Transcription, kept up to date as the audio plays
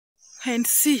and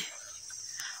see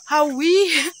how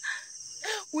we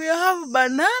have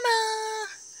banana.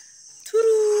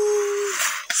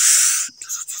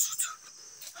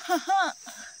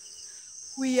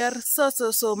 We are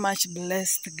so much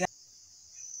blessed, guys.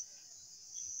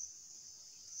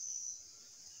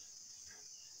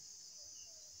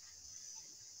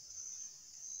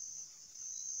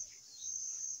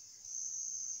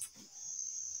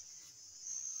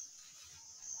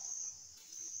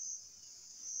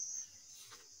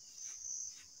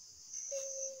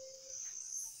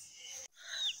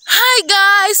 Hi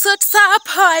guys, what's up?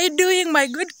 How are you doing, my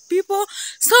good people?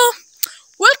 So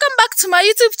welcome back to my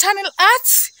YouTube channel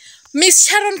at Miss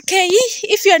Sharon K.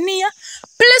 If you're new,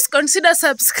 please consider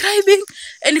subscribing,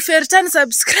 and if you're a return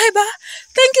subscriber,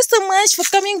 thank you so much for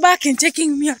coming back and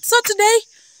checking me out. So today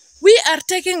we are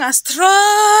taking a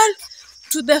stroll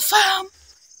to the farm,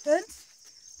 and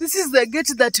this is the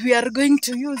gate that we are going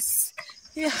to use.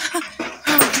 Yeah,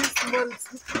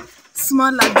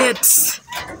 smaller gates,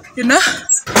 you know.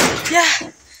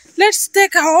 Yeah, let's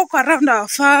take a walk around our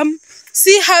farm,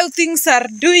 see how things are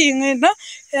doing, you know.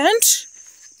 And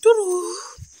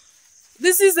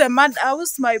this is a mud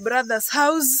house, my brother's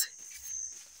house,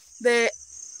 the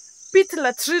pit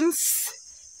latrines,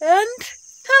 and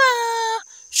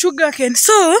sugar cane.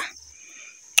 So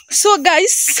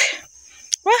guys,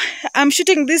 well, I'm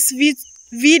shooting this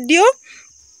video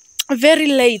very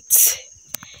late.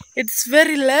 It's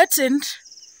very late, and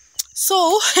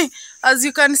so as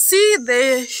you can see,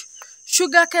 the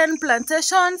sugarcane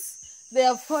plantations, they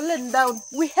have fallen down.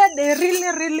 We had a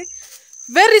really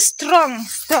very strong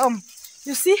storm,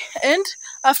 you see, and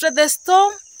after the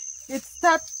storm it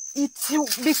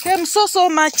became so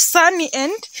much sunny,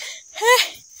 and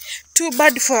too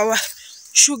bad for our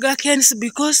sugarcanes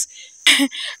because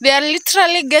they are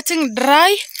literally getting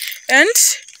dry. And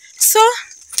so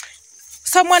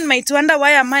someone might wonder,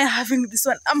 why am I having this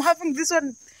one? I'm having this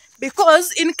one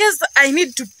because in case I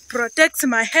need to protect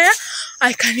my hair,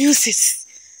 I can use it.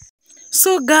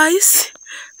 So guys,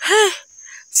 hey,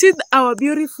 see our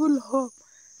beautiful home.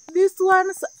 These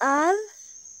ones are,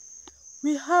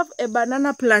 we have a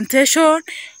banana plantation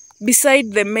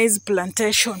beside the maize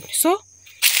plantation. So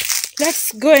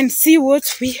let's go and see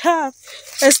what we have.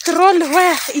 A stroll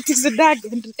where it is dark,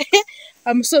 and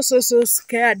I'm so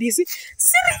scared. You see,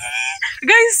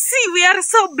 guys, see, we are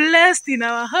so blessed in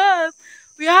our home.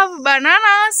 We have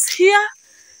bananas here,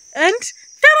 and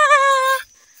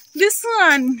this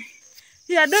one.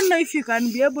 Yeah, I don't know if you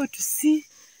can be able to see.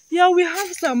 Yeah, we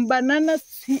have some bananas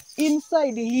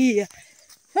inside here.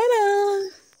 Hello.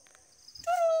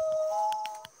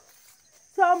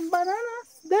 Some bananas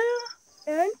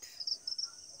there, and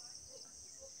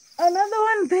another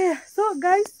one there. So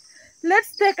guys,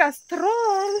 let's take a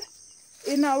stroll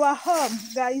in our home,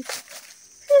 guys.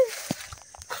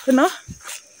 You know,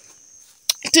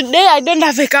 today I don't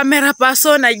have a camera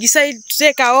person. I decided to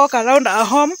take a walk around our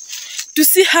home to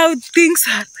see how things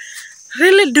are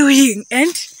really doing.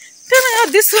 And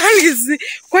this one is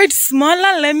quite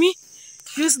smaller. Let me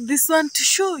use this one to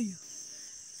show you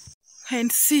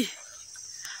and see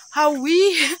how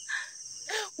we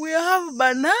have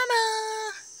banana.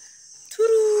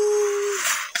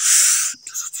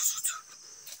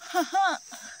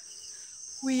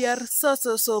 We are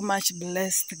so much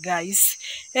blessed, guys.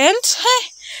 And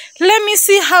hey, let me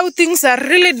see how things are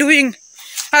really doing.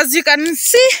 As you can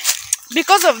see,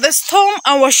 because of the storm,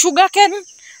 our sugarcane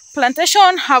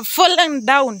plantation have fallen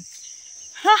down.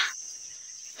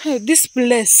 Hey, this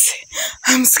place,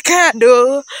 I'm scared.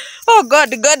 Oh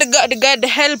God,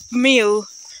 help me,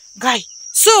 guy.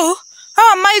 So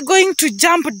how am I going to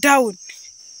jump down?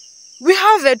 We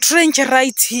have a trench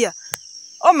right here.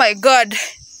 Oh my God,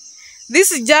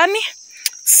 this journey.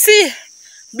 See,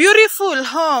 beautiful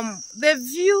home. The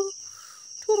view.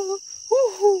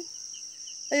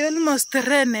 I almost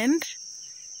ran, and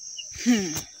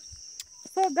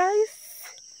so guys,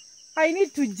 I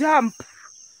need to jump.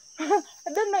 I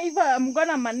don't know if I'm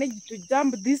gonna manage to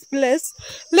jump this place.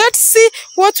 Let's see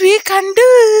what we can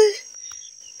do.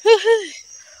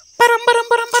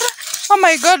 Oh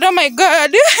my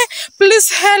God.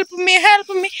 Please help me.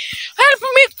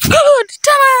 Good.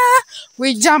 Ta-da!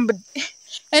 We jumped.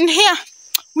 And here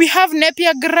we have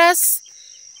napier grass.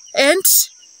 And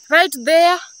right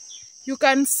there you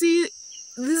can see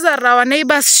these are our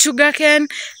neighbors' sugarcane.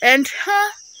 And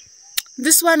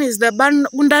this one is the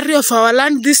boundary of our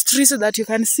land. These trees that you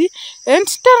can see. And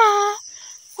ta-da!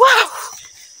 Wow!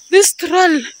 This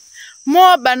stroll,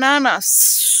 more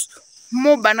bananas.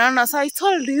 I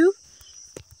told you,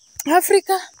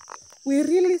 Africa, we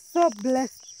really so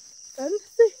blessed. And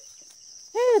see,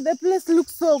 hey, the place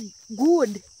looks so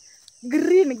good.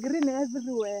 green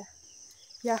everywhere.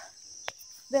 Yeah,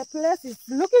 the place is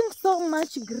looking so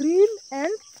much green,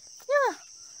 and yeah,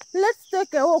 let's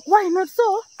take a walk. Why not?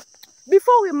 So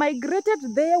before we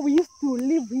migrated there, we used to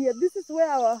live here. This is where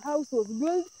our house was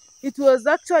built. It was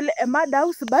actually a mud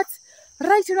house, but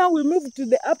right now we moved to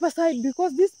the upper side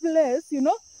because this place, you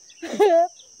know,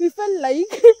 we felt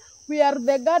like we are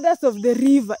the guardians of the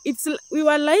river. We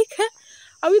were like,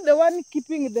 are we the one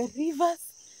keeping the rivers?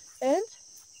 And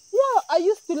yeah, I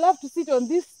used to love to sit on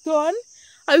this stone.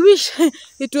 I wish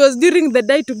it was during the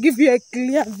day to give you a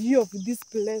clear view of this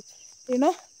place, you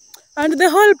know. And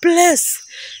the whole place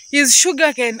is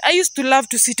sugarcane. I used to love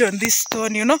to sit on this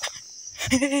stone, you know.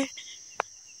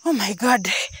 Oh my God,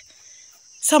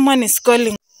 someone is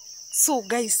calling. So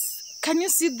guys, can you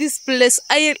see this place?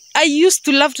 I used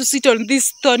to love to sit on this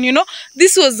stone, you know.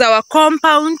 This was our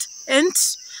compound, and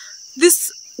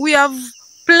this we have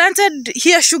planted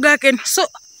here sugarcane. So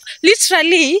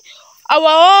literally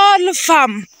our whole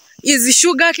farm is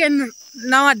sugarcane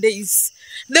nowadays.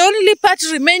 The only part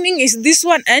remaining is this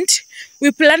one, and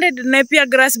we planted napier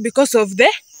grass because of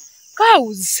the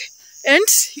cows. And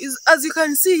as you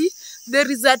can see, there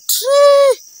is a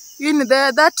tree in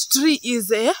there. That tree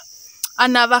is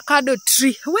an avocado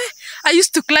tree. Where I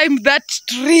used to climb that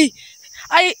tree.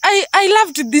 I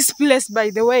loved this place, by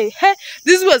the way. Hey,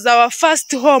 this was our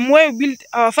first home, where we built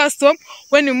our first home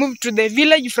when we moved to the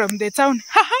village from the town.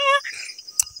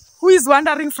 Who is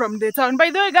wandering from the town?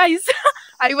 By the way, guys,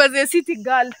 I was a city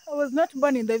girl. I was not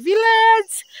born in the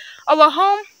village. Our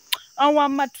home, our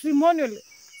matrimonial,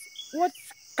 what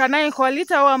can I call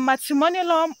it? Our matrimonial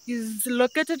home is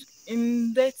located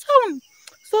in the town.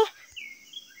 So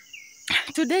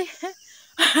today,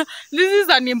 this is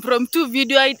an impromptu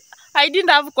video. I didn't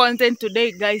have content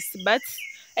today, guys, but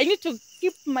I need to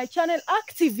keep my channel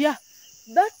active. Yeah,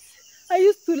 that I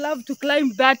used to love to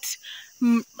climb that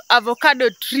avocado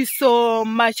tree so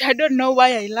much. I don't know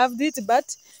why I loved it, but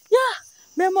yeah,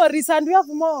 memories. And we have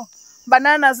more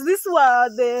bananas. These were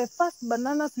the first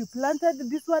bananas we planted.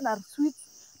 This one are sweet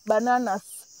bananas.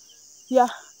 Yeah,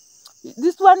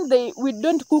 this one we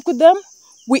don't cook them.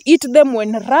 We eat them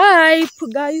when ripe,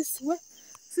 guys. Well,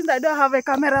 since I don't have a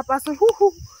camera person,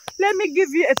 let me give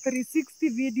you a 360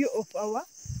 video of our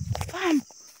farm.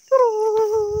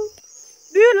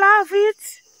 Do you love it?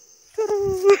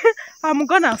 I'm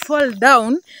gonna fall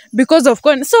down because of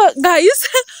corn. So guys,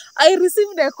 I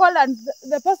received a call, and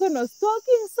the person was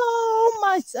talking so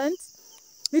much, and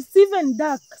it's even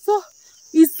dark. So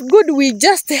it's good we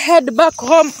just head back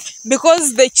home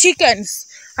because the chickens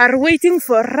are waiting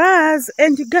for us.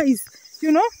 And guys,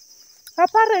 you know,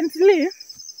 apparently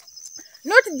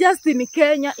not just in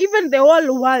Kenya, even the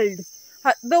whole world,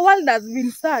 the world has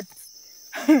been sad.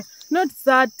 Not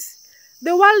sad,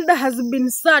 the world has been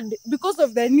sad because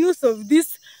of the news of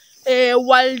this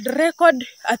world record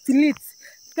athlete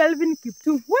Kelvin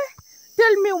Kiptum. Well,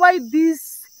 tell me why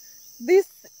this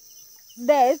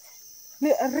death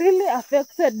really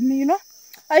affected me, you know.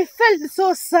 I felt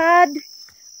so sad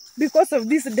because of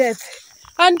this death,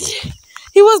 and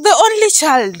he was the only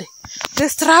child. The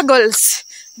struggles,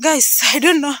 guys, I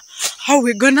don't know how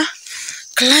we're gonna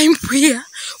climb here.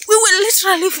 We will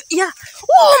literally, yeah,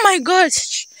 oh my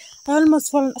gosh, I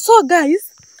almost fall. So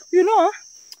guys, you know,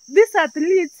 this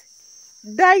athlete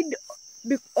died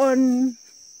on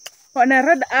a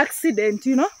road accident,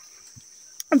 you know,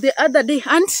 the other day,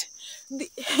 and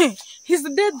his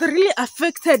death really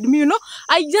affected me, you know.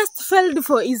 I just felt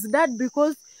for his dad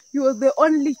because he was the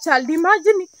only child.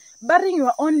 Imagine burying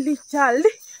your only child,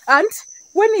 and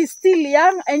when he's still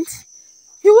young, and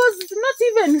he was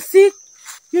not even sick,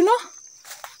 you know.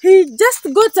 He just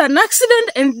got an accident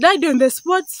and died on the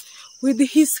spot with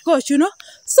his coach, you know.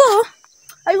 So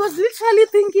I was literally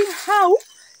thinking how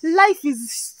life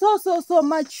is so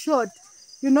much short,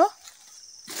 you know.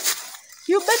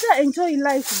 You better enjoy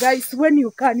life, guys, when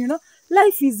you can, you know.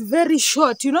 Life is very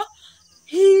short, you know.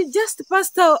 He just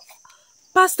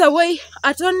passed away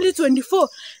at only 24,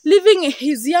 leaving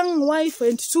his young wife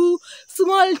and 2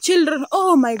 small children.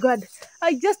 Oh my God,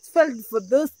 I just felt for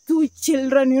those 2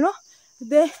 children, you know.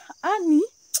 Annie,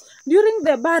 during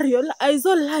the burial, I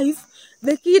saw live.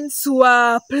 The kids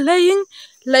were playing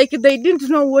like they didn't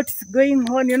know what's going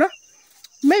on, you know.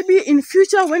 Maybe in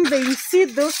future when they will see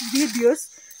those videos,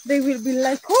 they will be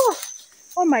like,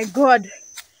 oh my God,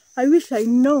 I wish I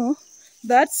know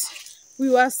that we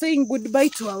were saying goodbye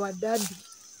to our daddy.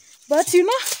 But you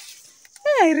know,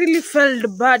 I really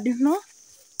felt bad, you know.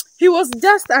 He was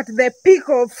just at the peak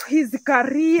of his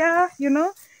career, you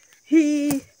know.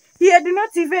 He had not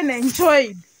even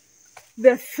enjoyed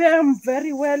the fame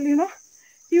very well, you know.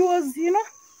 He was, you know,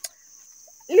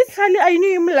 literally I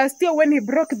knew him last year when he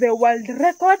broke the world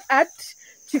record at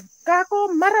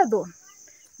Chicago Marathon.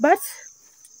 But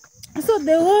so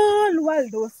the whole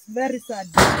world was very sad.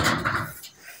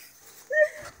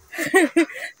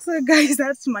 So guys,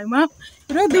 that's my mom.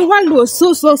 You know, the world was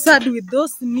so sad with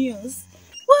those news.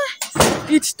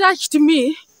 It touched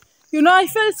me. You know, I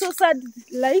felt so sad,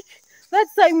 like that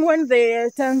time when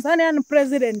the Tanzanian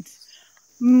president,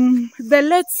 the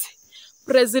late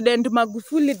President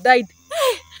Magufuli died.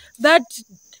 That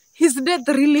his death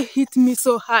really hit me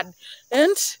so hard.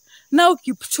 And now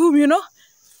Kipchum, you know,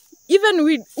 even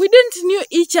we didn't knew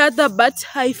each other, but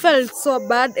I felt so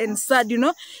bad and sad, you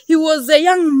know. He was a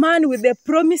young man with a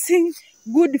promising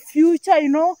good future, you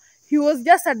know. He was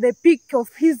just at the peak of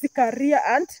his career,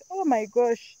 and oh my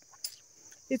gosh,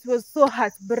 it was so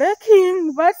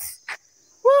heartbreaking. But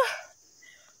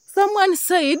someone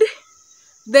said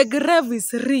the grave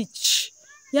is rich.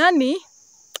 Yani,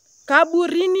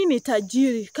 kaburi ni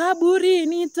tajiri, kaburi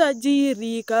ni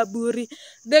tajiri, kaburi.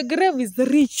 The grave is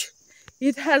rich.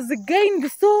 It has gained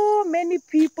so many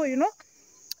people, you know.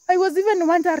 I was even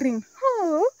wondering,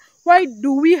 why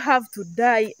do we have to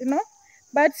die, you know?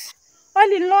 But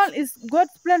all in all, is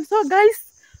God's plan. So guys,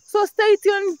 so stay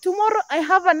tuned. Tomorrow I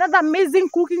have another amazing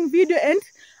cooking video, and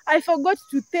I forgot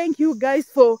to thank you guys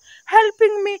for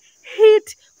helping me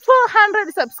hit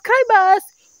 400 subscribers.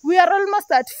 We are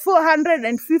almost at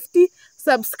 450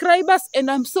 subscribers,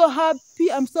 and I'm so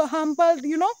happy. I'm so humbled,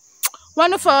 you know.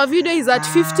 One of our videos is at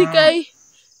 50k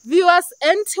viewers,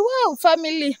 and wow,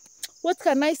 family, what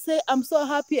can I say? I'm so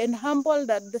happy and humbled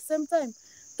at the same time.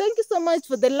 Thank you so much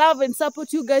for the love and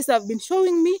support you guys have been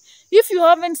showing me. If you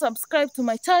haven't subscribed to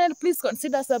my channel, please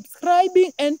consider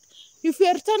subscribing. And if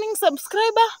you're a returning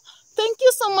subscriber, thank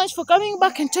you so much for coming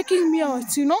back and checking me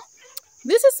out, you know.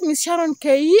 This is Miss Sharon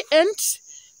K, and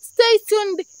stay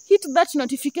tuned. Hit that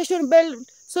notification bell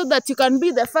so that you can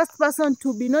be the first person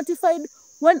to be notified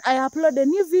when I upload a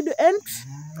new video, and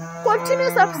continue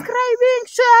subscribing.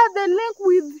 Share the link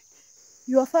with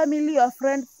your family, your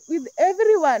friends, with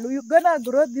everyone. We're gonna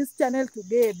grow this channel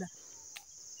together.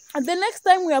 And the next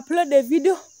time we upload a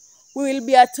video, we will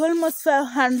be at almost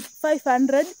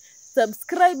 500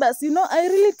 subscribers. You know, I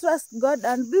really trust God,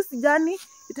 and this journey,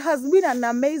 it has been an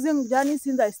amazing journey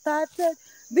since I started.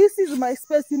 This is my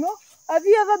space, you know. Have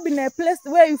you ever been in a place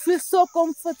where you feel so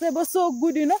comfortable, so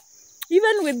good, you know?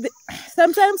 Even with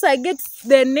sometimes I get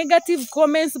the negative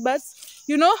comments, but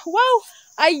you know, wow,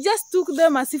 I just took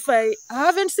them as if I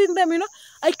haven't seen them, you know.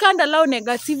 I can't allow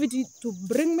negativity to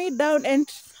bring me down,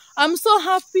 and I'm so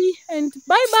happy. And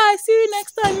bye bye, see you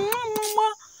next time.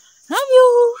 Love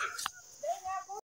you.